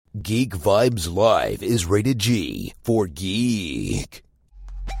Geek Vibes Live is rated G for geek.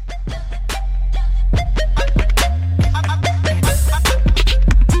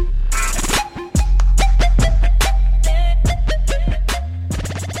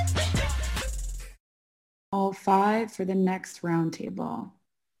 All five for the next roundtable.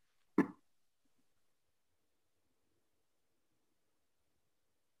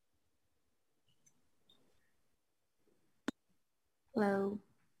 Hello.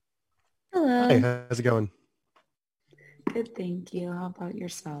 Hello. Hi, how's it going? Good, thank you. How about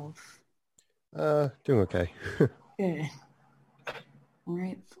yourself? Doing okay. Good. All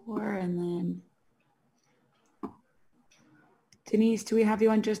right, 4, and then Denise, do we have you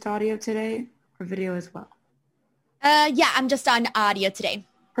on just audio today or video as well? Yeah, I'm just on audio today.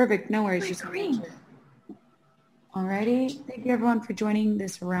 Perfect. No worries. Just great. Alrighty. Thank you everyone for joining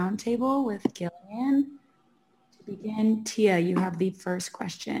this roundtable with Gillian. To begin, Tia, you have the first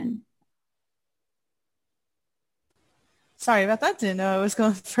question. Sorry about that. Didn't know I was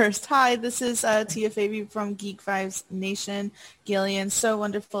going first. Hi, this is Tia Fabi from Geek Vibes Nation. Gillian, so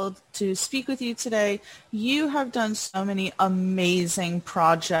wonderful to speak with you today. You have done so many amazing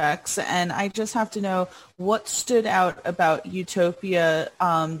projects, and I just have to know what stood out about Utopia,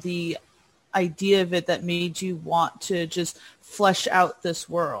 the idea of it that made you want to just flesh out this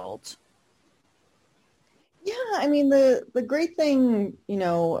world. Yeah, I mean, the great thing,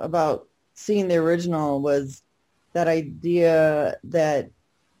 about seeing the original was that idea that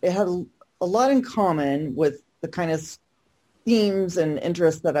it had a lot in common with the kind of themes and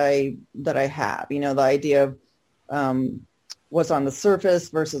interests that I have. The idea of what's on the surface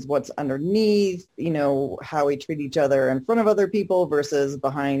versus what's underneath. How we treat each other in front of other people versus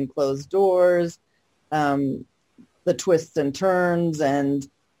behind closed doors. The twists and turns and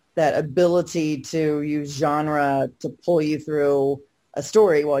that ability to use genre to pull you through a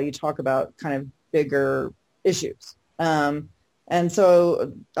story while you talk about kind of bigger issues. And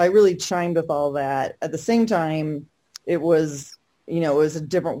so I really chimed with all that. At the same time, it was a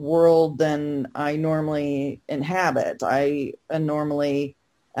different world than I normally inhabit. I normally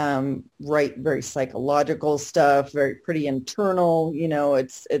write very psychological stuff, pretty internal.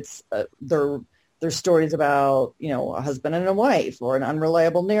 There's stories about, a husband and a wife or an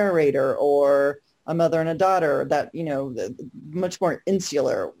unreliable narrator or a mother and a daughter that, much more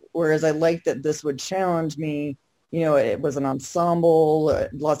insular. Whereas I liked that this would challenge me. It was an ensemble,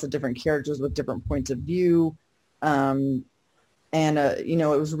 lots of different characters with different points of view. It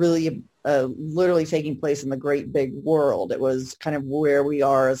was really literally taking place in the great big world. It was kind of where we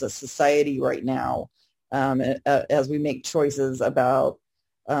are as a society right now, as we make choices about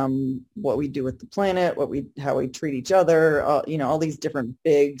what we do with the planet, how we treat each other, all these different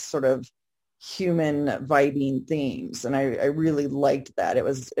big sort of human vibing themes. And I really liked that. It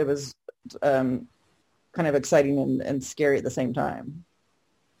was kind of exciting and scary at the same time.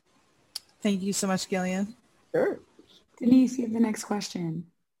 Thank you so much, Gillian. Sure. Denise, you have the next question.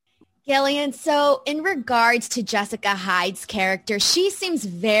 Gillian, so in regards to Jessica Hyde's character, she seems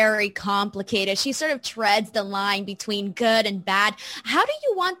very complicated. She sort of treads the line between good and bad. How do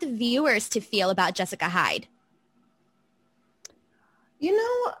you want the viewers to feel about Jessica Hyde?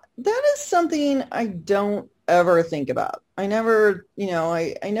 That is something I don't ever think about. I never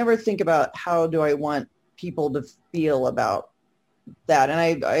think about how do I want people to feel about that.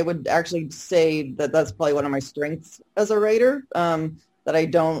 And I would actually say that that's probably one of my strengths as a writer, that I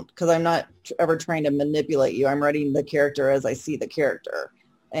don't, because I'm not ever trying to manipulate you. I'm writing the character as I see the character.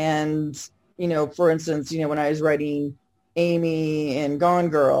 And, for instance, when I was writing Amy in Gone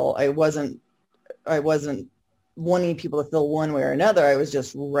Girl, I wasn't wanting people to feel one way or another. I was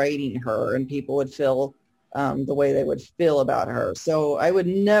just writing her and people would feel the way they would feel about her. So I would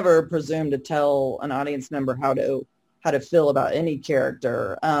never presume to tell an audience member how to feel about any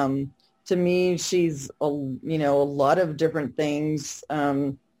character. To me, she's a lot of different things.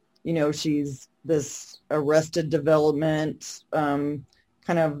 She's this arrested development, kind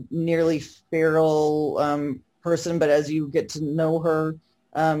of nearly feral person, but as you get to know her,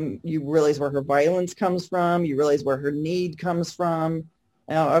 you realize where her violence comes from. You realize where her need comes from.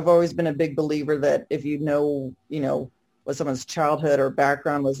 Now, I've always been a big believer that if you know what someone's childhood or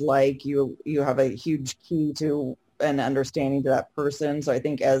background was like, you have a huge key to an understanding to that person. So I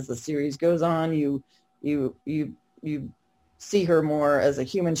think as the series goes on, you see her more as a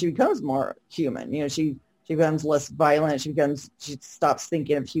human. She becomes more human. She becomes less violent. She stops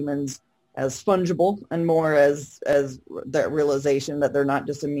thinking of humans as fungible and more as that realization that they're not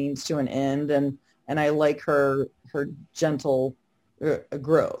just a means to an end. And I like her gentle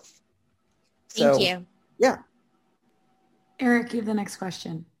growth. Thank you. Yeah. Eric, you have the next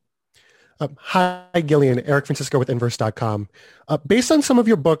question. Hi, Gillian. Eric Francisco with Inverse.com. Based on some of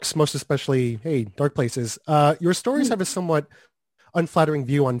your books, most especially, Dark Places, your stories have a somewhat unflattering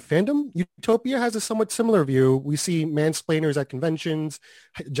view on fandom. Utopia has a somewhat similar view. We see mansplainers at conventions.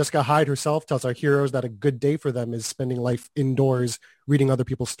 Jessica Hyde herself tells our heroes that a good day for them is spending life indoors, reading other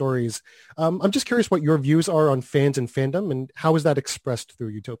people's stories. I'm just curious what your views are on fans and fandom, and how is that expressed through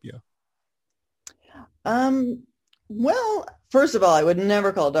Utopia? Well, first of all, I would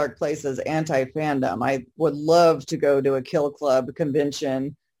never call Dark Places anti-fandom. I would love to go to a Kill Club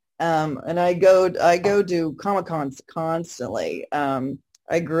convention. And I go to Comic-Cons constantly.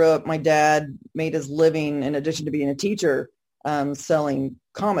 I grew up, my dad made his living, in addition to being a teacher, selling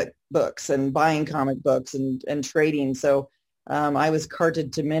comic books and buying comic books and trading. So I was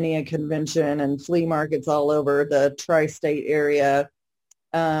carted to many a convention and flea markets all over the tri-state area.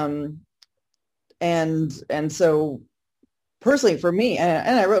 And so personally for me,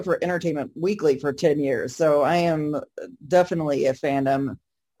 and I wrote for Entertainment Weekly for 10 years, so I am definitely a fandom.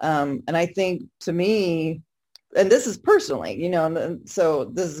 And I think to me, and this is personally, and so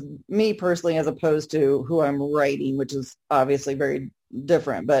this is me personally as opposed to who I'm writing, which is obviously very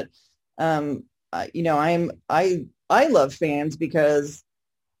different. But, I love fans because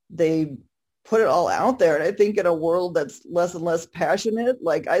they put it all out there. And I think in a world that's less and less passionate,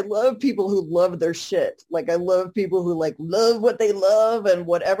 like I love people who love their shit. Like I love people who love what they love, and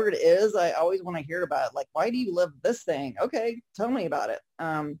whatever it is, I always want to hear about it. Like, why do you love this thing? Okay, tell me about it.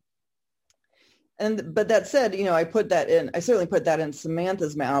 But that said, I certainly put that in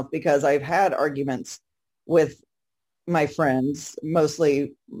Samantha's mouth because I've had arguments with my friends,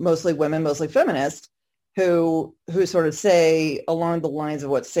 mostly women, mostly feminists, who sort of say along the lines of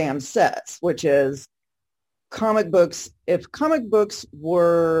what Sam says, which is if comic books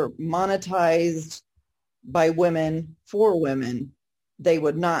were monetized by women for women, they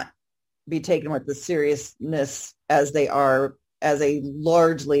would not be taken with the seriousness as they are as a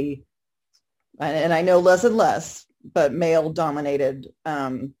largely, and I know less and less, but male-dominated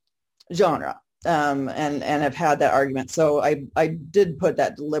genre. And have had that argument. So I did put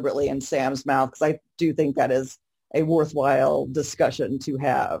that deliberately in Sam's mouth because I do think that is a worthwhile discussion to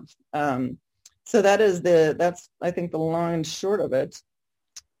have. So that's I think the long and short of it.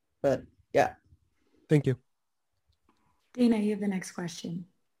 But yeah. Thank you. Dana, you have the next question.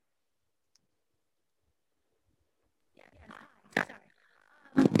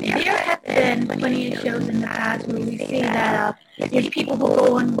 There have been plenty of shows in the past where we see that there's people who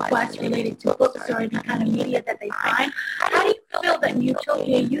go on quests related to books or any kind of media that they find. How do you feel that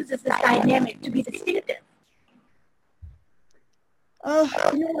Utopia uses this dynamic to be distinctive?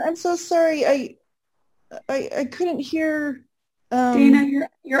 I'm so sorry. I couldn't hear. Dana,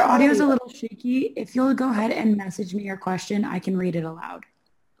 your audio is a little shaky. If you'll go ahead and message me your question, I can read it aloud.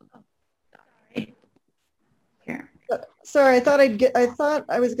 Here. Sorry, I thought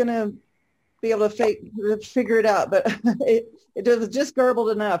I was going to be able to figure it out, but it was just garbled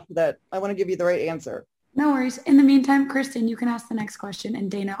enough that I want to give you the right answer. No worries. In the meantime, Kristen, you can ask the next question,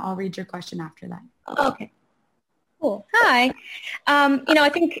 and Dana, I'll read your question after that. Okay. Cool. Hi. I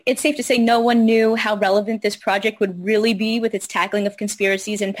think it's safe to say no one knew how relevant this project would really be with its tackling of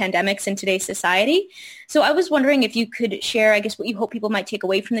conspiracies and pandemics in today's society. So I was wondering if you could share, I guess, what you hope people might take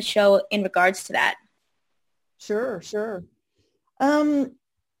away from the show in regards to that. Sure.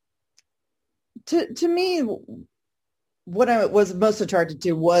 To me, what I was most attracted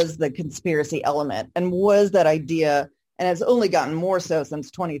to was the conspiracy element, and was that idea, and it's only gotten more so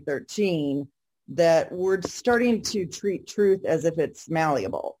since 2013, that we're starting to treat truth as if it's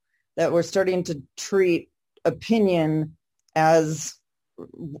malleable, that we're starting to treat opinion as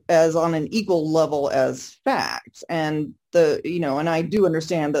on an equal level as facts. And and I do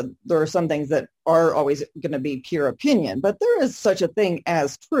understand that there are some things that are always going to be pure opinion, but there is such a thing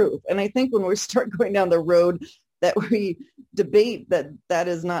as truth. And I think when we start going down the road that we debate that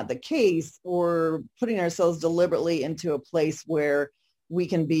is not the case, or putting ourselves deliberately into a place where we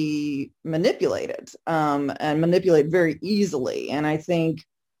can be manipulated and manipulated very easily. And I think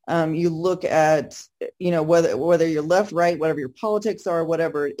you look at, whether you're left, right, whatever your politics are,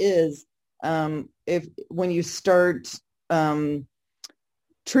 whatever it is, when you start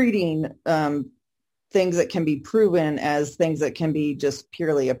treating things that can be proven as things that can be just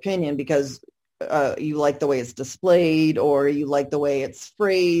purely opinion because you like the way it's displayed, or you like the way it's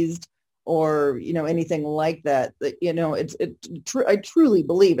phrased, or anything like that, I truly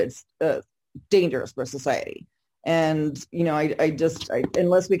believe it's dangerous for society. And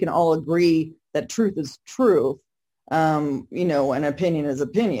unless we can all agree that truth is truth, and opinion is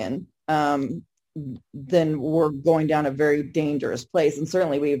opinion, then we're going down a very dangerous place. And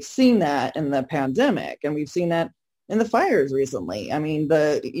certainly we've seen that in the pandemic, and we've seen that in the fires recently. I mean,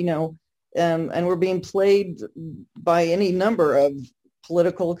 and we're being plagued by any number of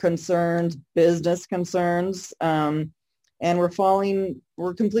political concerns, business concerns, and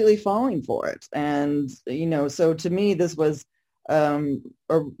we're completely falling for it. And, so to me, this was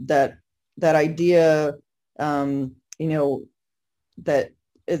that idea, that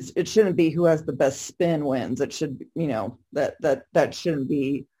it shouldn't be who has the best spin wins. It should, that shouldn't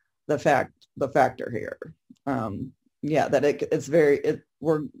be the factor here. That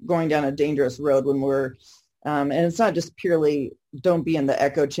we're going down a dangerous road when we're, and it's not just purely don't be in the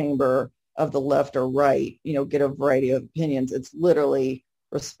echo chamber of the left or right, get a variety of opinions. It's literally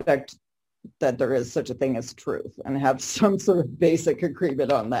respect that there is such a thing as truth and have some sort of basic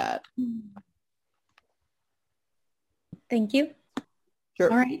agreement on that. Thank you.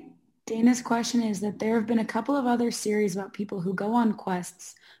 Sure. All right. Dana's question is that there have been a couple of other series about people who go on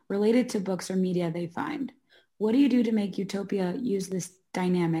quests related to books or media they find. What do you do to make Utopia use this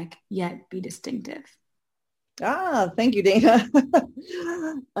dynamic yet be distinctive? Thank you, Dana.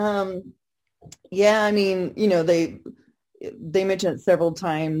 Yeah, I mean, they mentioned it several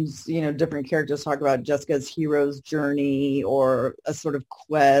times, different characters talk about Jessica's hero's journey or a sort of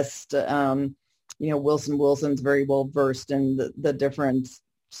quest. Wilson's very well versed in the different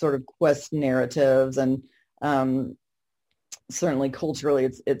sort of quest narratives, and certainly culturally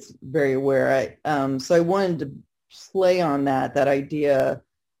it's very aware. So I wanted to play on that idea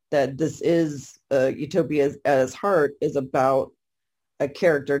that this is Utopia at its heart is about a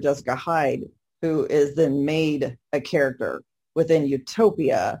character, Jessica Hyde, who is then made a character within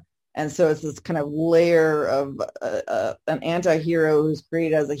Utopia. And so it's this kind of layer of an anti-hero who's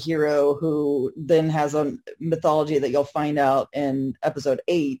created as a hero who then has a mythology that you'll find out in episode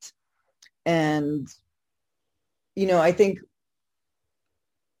 8. And, I think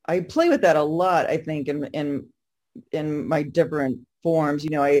I play with that a lot, I think, in my different forms.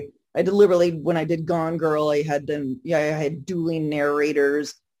 I deliberately, when I did Gone Girl, I had dueling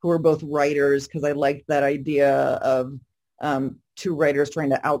narrators who were both writers, because I liked that idea of two writers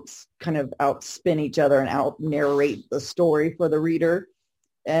trying to outspin each other and out narrate the story for the reader.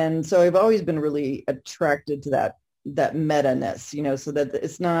 And so I've always been really attracted to that meta-ness, so that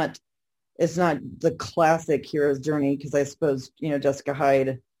it's not the classic hero's journey, because I suppose, Jessica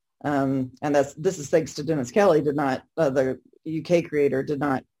Hyde, and this is thanks to Dennis Kelly, did not, the UK creator did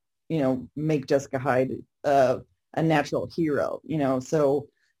not, make Jessica Hyde a natural hero, so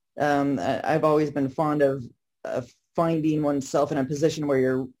I've always been fond of finding oneself in a position where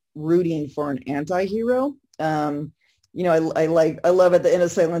you're rooting for an anti-hero. I love at the end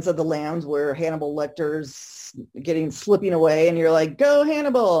of Silence of the Lambs where Hannibal Lecter's slipping away and you're like, go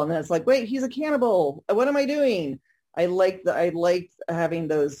Hannibal. And then it's like, wait, he's a cannibal. What am I doing? I liked having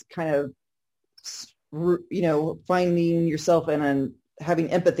those kind of, finding yourself in and having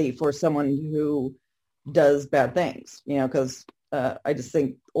empathy for someone who does bad things, because I just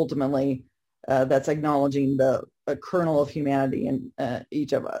think ultimately that's acknowledging a kernel of humanity in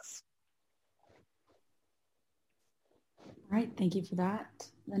each of us. All right, thank you for that.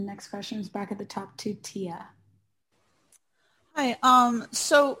 The next question is back at the top to Tia. Hi,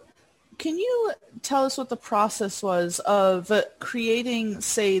 so can you tell us what the process was of creating,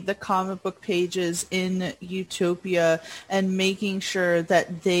 say, the comic book pages in Utopia and making sure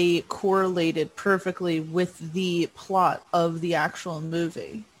that they correlated perfectly with the plot of the actual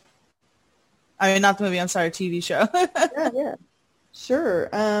movie? I mean, not the movie, I'm sorry, TV show. Yeah. Sure.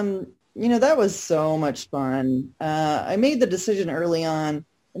 That was so much fun. I made the decision early on.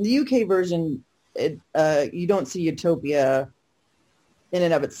 In the UK version, you don't see Utopia in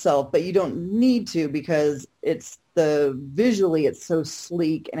and of itself, but you don't need to, because visually it's so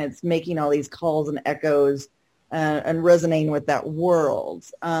sleek and it's making all these calls and echoes and resonating with that world.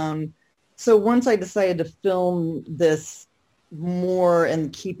 So once I decided to film this more in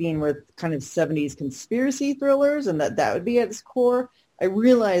keeping with kind of 70s conspiracy thrillers and that would be at its core, I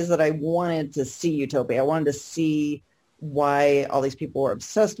realized that I wanted to see Utopia. I wanted to see why all these people were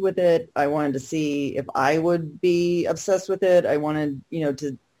obsessed with it. I wanted to see if I would be obsessed with it. I wanted,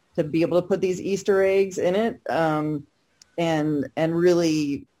 to be able to put these Easter eggs in it, and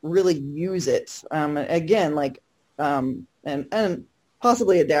really, really use it. Again, and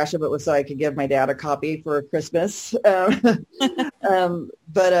possibly a dash of it was so I could give my dad a copy for Christmas. But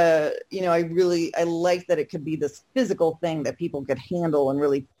I like that it could be this physical thing that people could handle and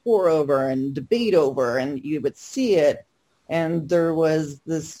really pore over and debate over, and you would see it. And there was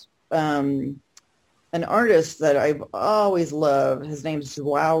this an artist that I've always loved. His name's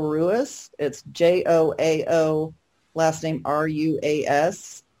Joao Ruas. It's Joao, last name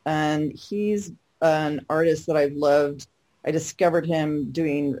Ruas. And he's an artist that I've loved. I discovered him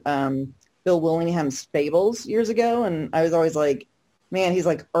doing Bill Willingham's Fables years ago. And I was always like, man, he's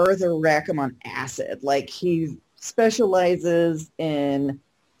like Arthur Rackham on acid. Like, he specializes in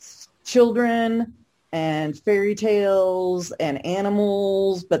children and fairy tales and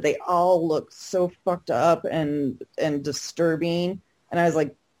animals, but they all look so fucked up and disturbing. And I was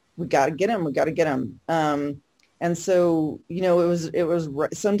like, we got to get him. And so, you know, it was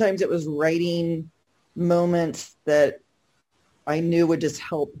sometimes it was writing moments that I knew would just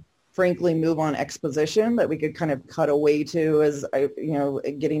help, frankly, move on exposition that we could kind of cut away to as I, you know,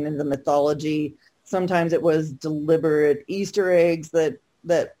 getting into the mythology. Sometimes it was deliberate Easter eggs that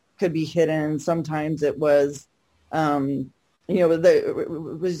could be hidden. Sometimes it was, you know, it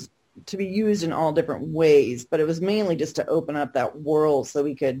was to be used in all different ways, but it was mainly just to open up that world so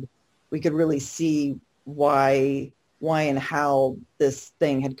we could really see why and how this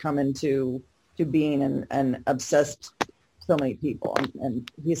thing had come into being and obsessed so many people. And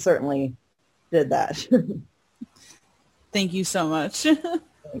he certainly did that. Thank you so much. All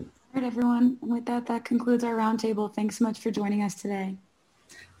right, everyone. And with that concludes our roundtable. Thanks so much for joining us today.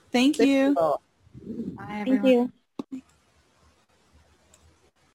 Thank you. Bye, everyone. Thank you.